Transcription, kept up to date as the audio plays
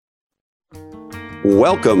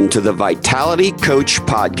Welcome to the Vitality Coach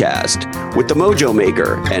Podcast with the Mojo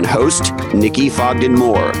Maker and host, Nikki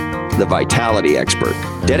Fogden-Moore, the Vitality Expert,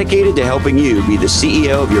 dedicated to helping you be the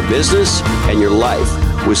CEO of your business and your life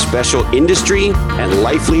with special industry and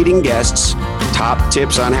life-leading guests, top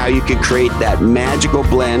tips on how you can create that magical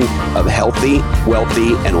blend of healthy,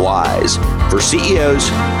 wealthy, and wise for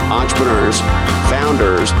CEOs, entrepreneurs,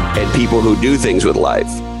 founders, and people who do things with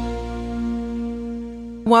life.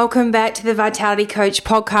 Welcome back to the Vitality Coach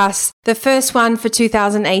Podcast, the first one for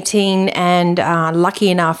 2018, and lucky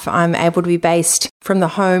enough, I'm able to be based from the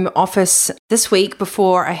home office this week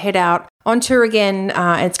before I head out on tour again.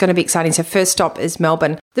 It's going to be exciting. So first stop is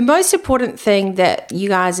Melbourne. The most important thing that you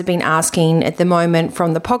guys have been asking at the moment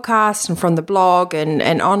from the podcast and from the blog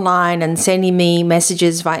and online and sending me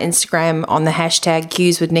messages via Instagram on the hashtag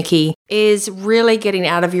Qs with Nikki is really getting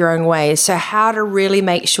out of your own way. So how to really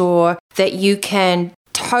make sure that you can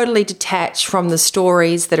totally detach from the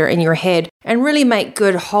stories that are in your head and really make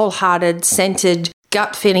good, wholehearted, centered,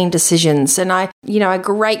 gut-feeling decisions. And a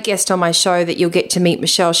great guest on my show that you'll get to meet,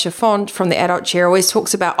 Michelle Chiffon from the Adult Chair, always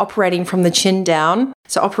talks about operating from the chin down.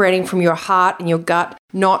 So operating from your heart and your gut,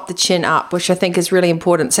 not the chin up, which I think is really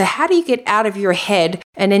important. So how do you get out of your head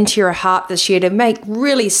and into your heart this year to make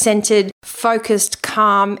really centered, focused,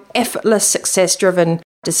 calm, effortless, success-driven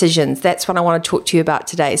decisions? That's what I want to talk to you about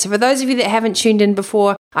today. So for those of you that haven't tuned in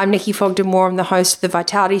before, I'm Nikki Fogden-Moore. I'm the host of The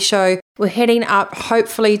Vitality Show. We're heading up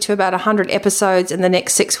hopefully to about 100 episodes in the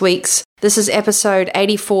next 6 weeks. This is episode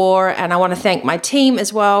 84, and I want to thank my team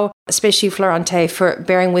as well, especially Florante, for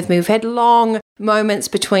bearing with me. We've had long moments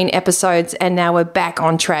between episodes, and now we're back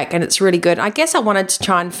on track, and it's really good. I guess I wanted to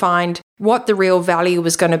try and find what the real value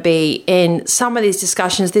was going to be in some of these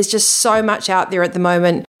discussions. There's just so much out there at the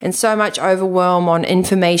moment and so much overwhelm on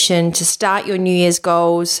information to start your New Year's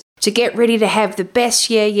goals, to get ready to have the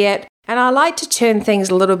best year yet. And I like to turn things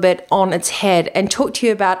a little bit on its head and talk to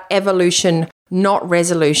you about evolution, not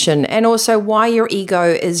resolution, and also why your ego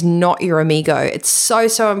is not your amigo. It's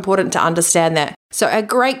so important to understand that. So a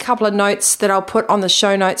great couple of notes that I'll put on the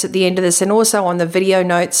show notes at the end of this and also on the video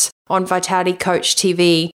notes on Vitality Coach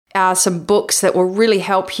TV are some books that will really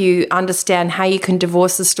help you understand how you can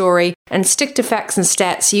divorce the story and stick to facts and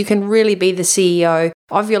stats so you can really be the CEO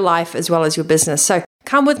of your life as well as your business. So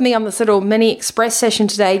come with me on this little mini express session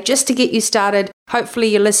today just to get you started. Hopefully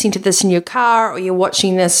you're listening to this in your car or you're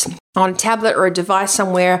watching this on a tablet or a device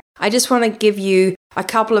somewhere. I just want to give you a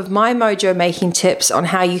couple of my mojo making tips on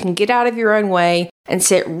how you can get out of your own way and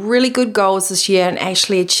set really good goals this year and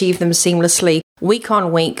actually achieve them seamlessly week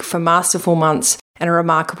on week for masterful months and a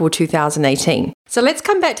remarkable 2018. So let's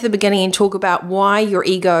come back to the beginning and talk about why your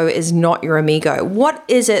ego is not your amigo. What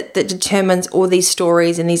is it that determines all these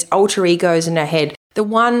stories and these alter egos in our head? The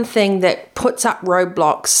one thing that puts up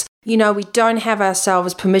roadblocks. We don't have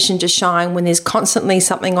ourselves permission to shine when there's constantly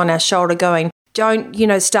something on our shoulder going, don't,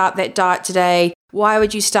 start that diet today. Why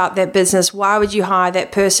would you start that business? Why would you hire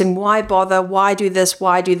that person? Why bother? Why do this?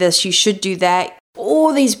 Why do this? You should do that.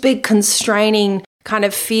 All these big constraining kind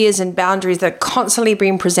of fears and boundaries that are constantly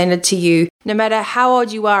being presented to you. No matter how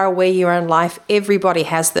old you are or where you are in life, everybody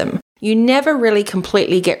has them. You never really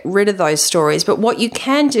completely get rid of those stories, but what you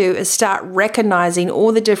can do is start recognizing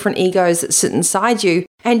all the different egos that sit inside you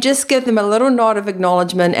and just give them a little nod of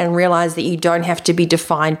acknowledgement and realize that you don't have to be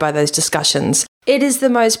defined by those discussions. It is the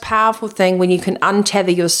most powerful thing when you can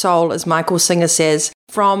untether your soul, as Michael Singer says,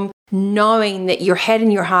 from knowing that your head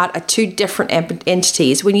and your heart are two different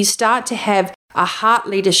entities. When you start to have a heart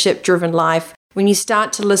leadership driven life, when you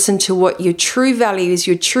start to listen to what your true values,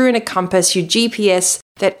 your true inner compass, your GPS,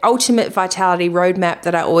 that ultimate vitality roadmap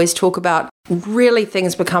that I always talk about, really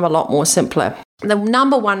things become a lot more simpler. The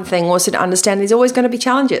number one thing also to understand, there's always going to be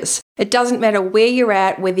challenges. It doesn't matter where you're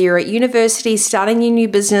at, whether you're at university, starting your new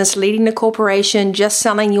business, leading a corporation, just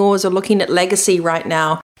selling yours, or looking at legacy right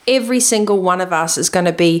now. Every single one of us is going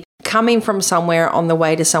to be coming from somewhere on the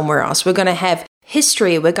way to somewhere else. We're going to have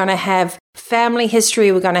history. We're going to have family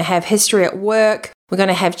history. We're going to have history at work. We're going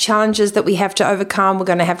to have challenges that we have to overcome. We're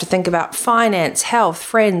going to have to think about finance, health,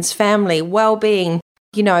 friends, family, well-being,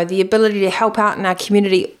 the ability to help out in our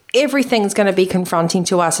community. Everything's going to be confronting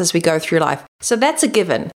to us as we go through life. So that's a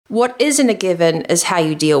given. What isn't a given is how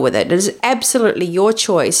you deal with it. It is absolutely your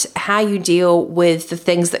choice how you deal with the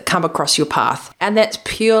things that come across your path. And that's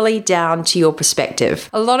purely down to your perspective.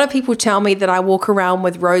 A lot of people tell me that I walk around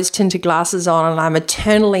with rose-tinted glasses on and I'm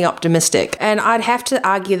eternally optimistic. And I'd have to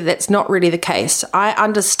argue that that's not really the case. I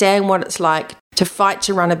understand what it's like to fight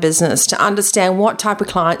to run a business, to understand what type of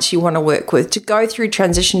clients you want to work with, to go through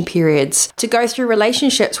transition periods, to go through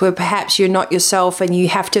relationships where perhaps you're not yourself and you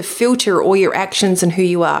have to filter all your actions and who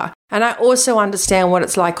you are. And I also understand what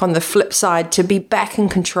it's like on the flip side to be back in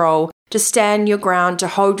control, to stand your ground, to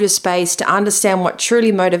hold your space, to understand what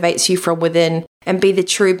truly motivates you from within and be the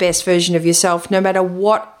true best version of yourself, no matter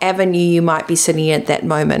what avenue you might be sitting in at that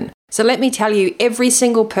moment. So let me tell you, every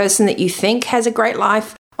single person that you think has a great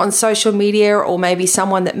life on social media, or maybe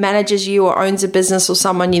someone that manages you or owns a business or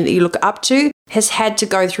someone that you look up to, has had to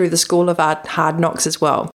go through the school of hard knocks as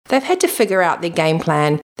well. They've had to figure out their game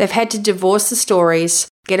plan. They've had to divorce the stories,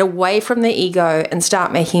 get away from their ego, and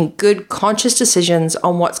start making good, conscious decisions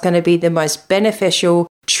on what's going to be the most beneficial,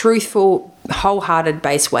 truthful, wholehearted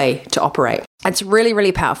base way to operate. It's really,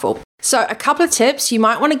 really powerful. So a couple of tips. You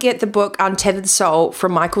might want to get the book Untethered Soul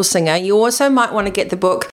from Michael Singer. You also might want to get the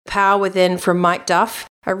book Power Within from Mike Duff.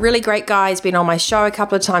 A really great guy. He's been on my show a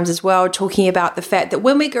couple of times as well, talking about the fact that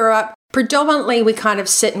when we grow up, predominantly we kind of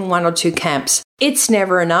sit in one or two camps. It's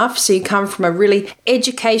never enough. So you come from a really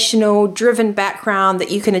educational, driven background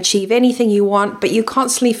that you can achieve anything you want, but you're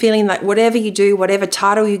constantly feeling like whatever you do, whatever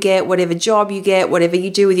title you get, whatever job you get, whatever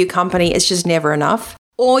you do with your company, it's just never enough.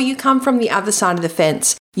 Or you come from the other side of the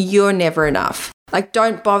fence. You're never enough. Like,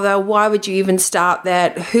 don't bother. Why would you even start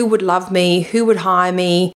that? Who would love me? Who would hire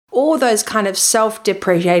me? All those kind of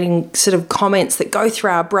self-deprecating sort of comments that go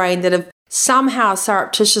through our brain that have somehow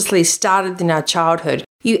surreptitiously started in our childhood.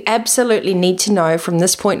 You absolutely need to know from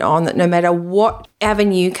this point on that no matter what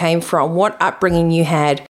avenue you came from, what upbringing you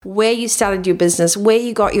had, where you started your business, where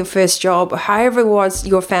you got your first job, however it was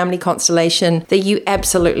your family constellation, that you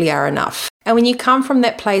absolutely are enough. And when you come from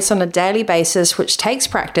that place on a daily basis, which takes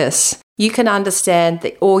practice, you can understand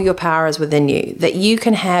that all your power is within you, that you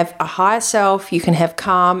can have a higher self, you can have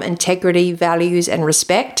calm, integrity, values, and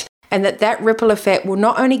respect, and that ripple effect will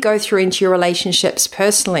not only go through into your relationships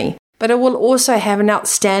personally, but it will also have an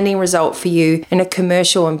outstanding result for you in a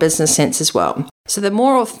commercial and business sense as well. So the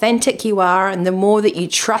more authentic you are and the more that you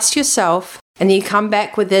trust yourself and you come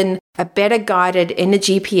back within a better guided inner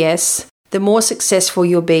GPS, the more successful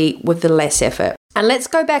you'll be with the less effort. And let's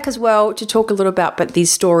go back as well to talk a little about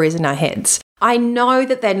these stories in our heads. I know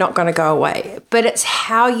that they're not going to go away, but it's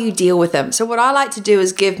how you deal with them. So what I like to do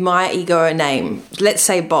is give my ego a name. Let's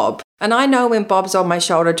say Bob. And I know when Bob's on my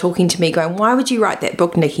shoulder talking to me going, why would you write that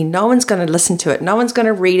book, Nikki? No one's going to listen to it. No one's going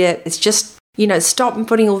to read it. It's just, stop and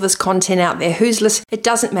putting all this content out there. Who's listening? It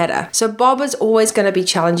doesn't matter. So Bob is always going to be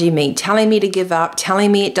challenging me, telling me to give up,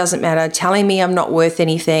 telling me it doesn't matter, telling me I'm not worth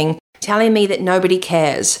anything, telling me that nobody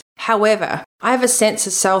cares. However, I have a sense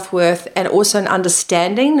of self-worth and also an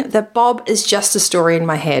understanding that Bob is just a story in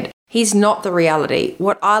my head. He's not the reality.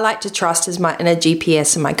 What I like to trust is my inner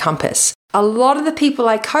GPS and my compass. A lot of the people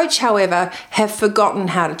I coach, however, have forgotten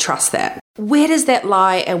how to trust that. Where does that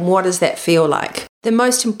lie and what does that feel like? The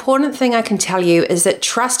most important thing I can tell you is that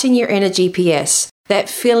trusting your inner GPS, that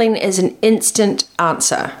feeling is an instant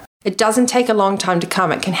answer. It doesn't take a long time to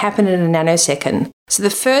come. It can happen in a nanosecond. So the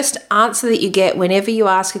first answer that you get whenever you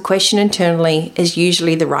ask a question internally is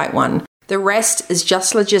usually the right one. The rest is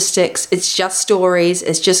just logistics, it's just stories,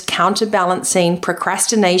 it's just counterbalancing,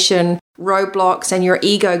 procrastination, roadblocks, and your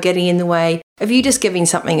ego getting in the way of you just giving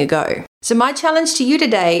something a go. So my challenge to you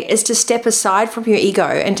today is to step aside from your ego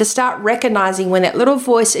and to start recognizing when that little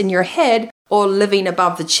voice in your head, or living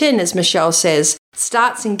above the chin, as Michelle says,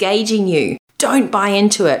 starts engaging you. Don't buy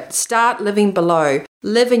into it. Start living below.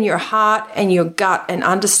 Live in your heart and your gut and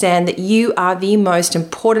understand that you are the most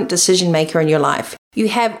important decision maker in your life. You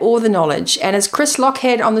have all the knowledge. And as Chris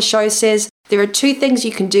Lockhead on the show says, there are two things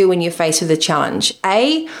you can do when you're faced with a challenge.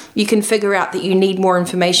 A, you can figure out that you need more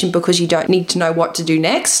information because you don't need to know what to do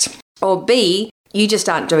next. Or B, you just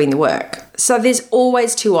aren't doing the work. So there's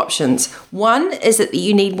always two options. One is that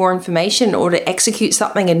you need more information in order to execute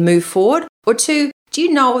something and move forward. Or two, do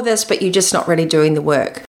you know all this, but you're just not really doing the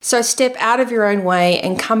work? So step out of your own way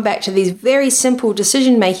and come back to these very simple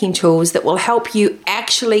decision-making tools that will help you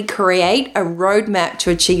actually create a roadmap to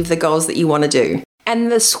achieve the goals that you want to do.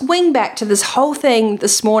 And the swing back to this whole thing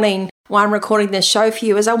this morning while I'm recording this show for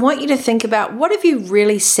you is I want you to think about what have you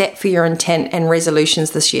really set for your intent and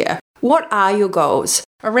resolutions this year? What are your goals?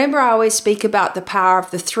 Remember, I always speak about the power of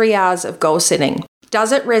the 3 R's of goal setting.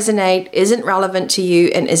 Does it resonate? Is it relevant to you?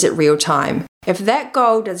 And is it real time? If that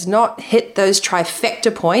goal does not hit those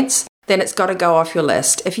trifecta points, then it's got to go off your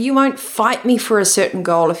list. If you won't fight me for a certain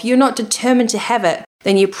goal, if you're not determined to have it,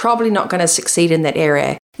 then you're probably not going to succeed in that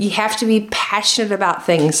area. You have to be passionate about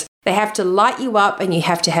things. They have to light you up and you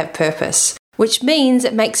have to have purpose, which means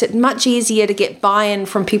it makes it much easier to get buy-in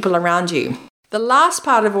from people around you. The last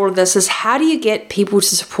part of all of this is how do you get people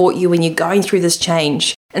to support you when you're going through this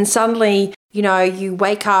change? And suddenly, you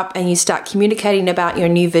wake up and you start communicating about your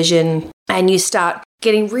new vision and you start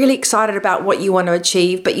getting really excited about what you want to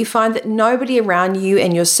achieve, but you find that nobody around you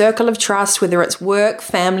and your circle of trust, whether it's work,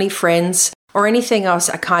 family, friends, or anything else,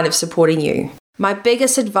 are kind of supporting you. My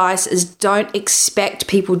biggest advice is don't expect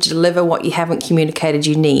people to deliver what you haven't communicated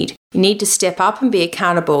you need. You need to step up and be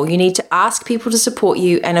accountable. You need to ask people to support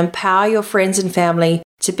you and empower your friends and family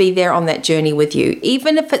to be there on that journey with you.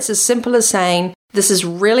 Even if it's as simple as saying, this is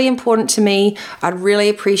really important to me, I'd really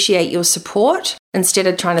appreciate your support, instead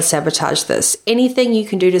of trying to sabotage this. Anything you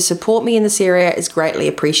can do to support me in this area is greatly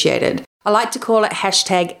appreciated. I like to call it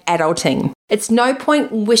 #adulting. It's no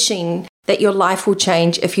point wishing that your life will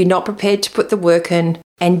change if you're not prepared to put the work in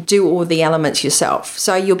and do all the elements yourself.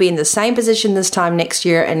 So you'll be in the same position this time next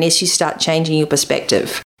year unless you start changing your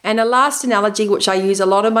perspective. And a last analogy, which I use a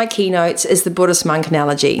lot in my keynotes, is the Buddhist monk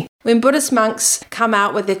analogy. When Buddhist monks come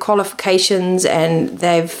out with their qualifications and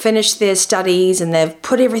they've finished their studies and they've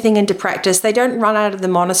put everything into practice, they don't run out of the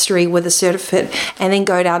monastery with a certificate and then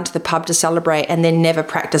go down to the pub to celebrate and then never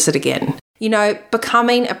practice it again. You know,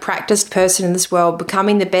 becoming a practiced person in this world,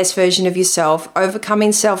 becoming the best version of yourself,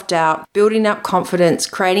 overcoming self-doubt, building up confidence,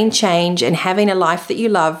 creating change, and having a life that you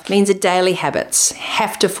love means that daily habits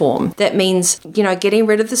have to form. That means, getting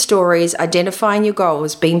rid of the stories, identifying your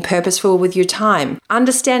goals, being purposeful with your time,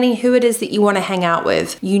 understanding who it is that you want to hang out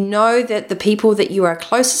with. You know that the people that you are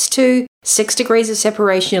closest to, 6 degrees of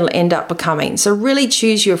separation you'll end up becoming. So really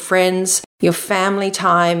choose your friends, your family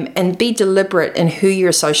time, and be deliberate in who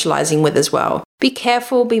you're socializing with as well. Be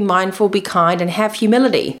careful, be mindful, be kind, and have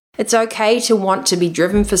humility. It's okay to want to be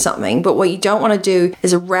driven for something, but what you don't want to do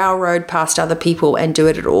is railroad past other people and do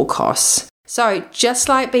it at all costs. So, just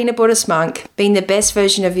like being a Buddhist monk, being the best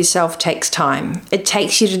version of yourself takes time. It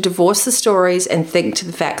takes you to divorce the stories and think to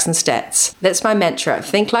the facts and stats. That's my mantra.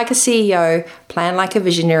 Think like a CEO, plan like a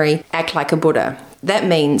visionary, act like a Buddha. That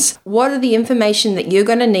means, what are the information that you're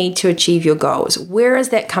going to need to achieve your goals? Where is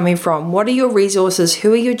that coming from? What are your resources?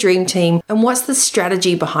 Who are your dream team? And what's the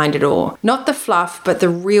strategy behind it all? Not the fluff, but the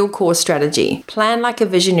real core strategy. Plan like a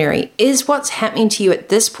visionary. Is what's happening to you at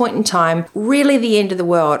this point in time really the end of the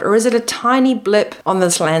world? Or is it a tiny blip on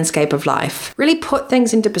this landscape of life? Really put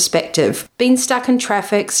things into perspective. Being stuck in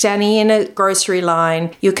traffic, standing in a grocery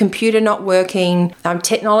line, your computer not working,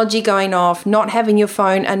 technology going off, not having your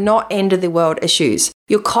phone are not end of the world issues.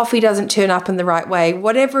 Your coffee doesn't turn up in the right way.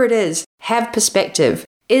 Whatever it is, have perspective.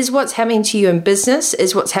 Is what's happening to you in business,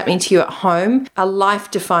 is what's happening to you at home a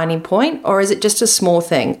life-defining point, or is it just a small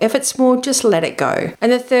thing? If it's small, just let it go.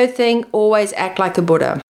 And the third thing, always act like a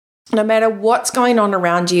Buddha. No matter what's going on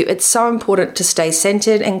around you, it's so important to stay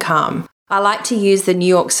centered and calm. I like to use the New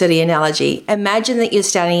York City analogy. Imagine that you're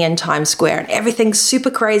standing in Times Square and everything's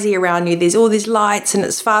super crazy around you. There's all these lights and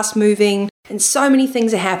it's fast moving and so many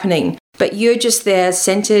things are happening. But you're just there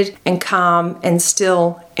centered and calm and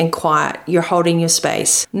still and quiet. You're holding your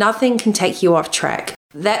space. Nothing can take you off track.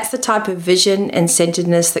 That's the type of vision and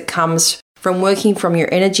centeredness that comes from working from your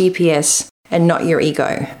inner GPS and not your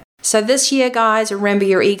ego. So this year, guys, remember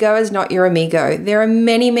your ego is not your amigo. There are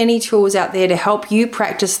many, many tools out there to help you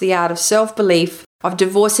practice the art of self-belief, of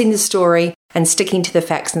divorcing the story and sticking to the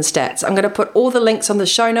facts and stats. I'm going to put all the links on the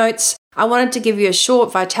show notes. I wanted to give you a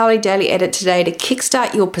short Vitality Daily Edit today to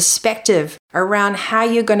kickstart your perspective around how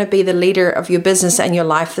you're going to be the leader of your business and your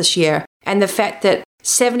life this year. And the fact that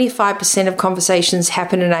 75% of conversations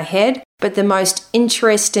happen in our head, but the most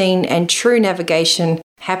interesting and true navigation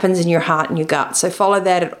happens in your heart and your gut. So follow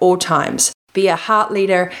that at all times. Be a heart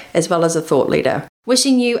leader as well as a thought leader.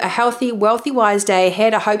 Wishing you a healthy, wealthy, wise day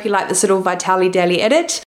ahead. I hope you like this little Vitality Daily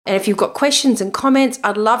Edit. And if you've got questions and comments,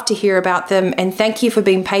 I'd love to hear about them. And thank you for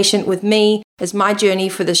being patient with me as my journey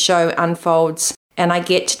for the show unfolds. And I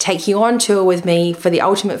get to take you on tour with me for the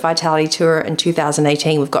Ultimate Vitality Tour in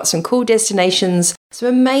 2018. We've got some cool destinations, some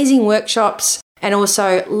amazing workshops, and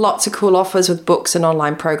also lots of cool offers with books and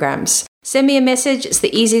online programs. Send me a message. It's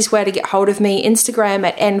the easiest way to get hold of me. Instagram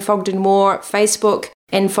at @nfogdenmore, Facebook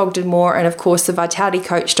 @nfogdenmore, and of course the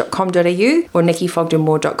vitalitycoach.com.au or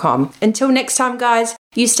nikkifogdenmore.com. Until next time, guys,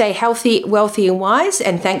 you stay healthy, wealthy, and wise.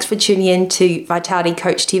 And thanks for tuning in to Vitality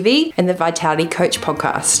Coach TV and the Vitality Coach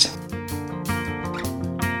podcast.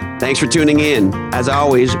 Thanks for tuning in. As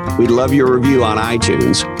always, we'd love your review on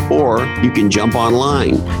iTunes, or you can jump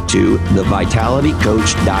online to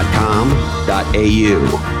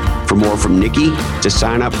thevitalitycoach.com.au. For more from Nikki, to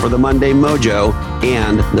sign up for the Monday Mojo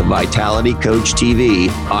and the Vitality Coach TV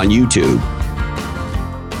on YouTube.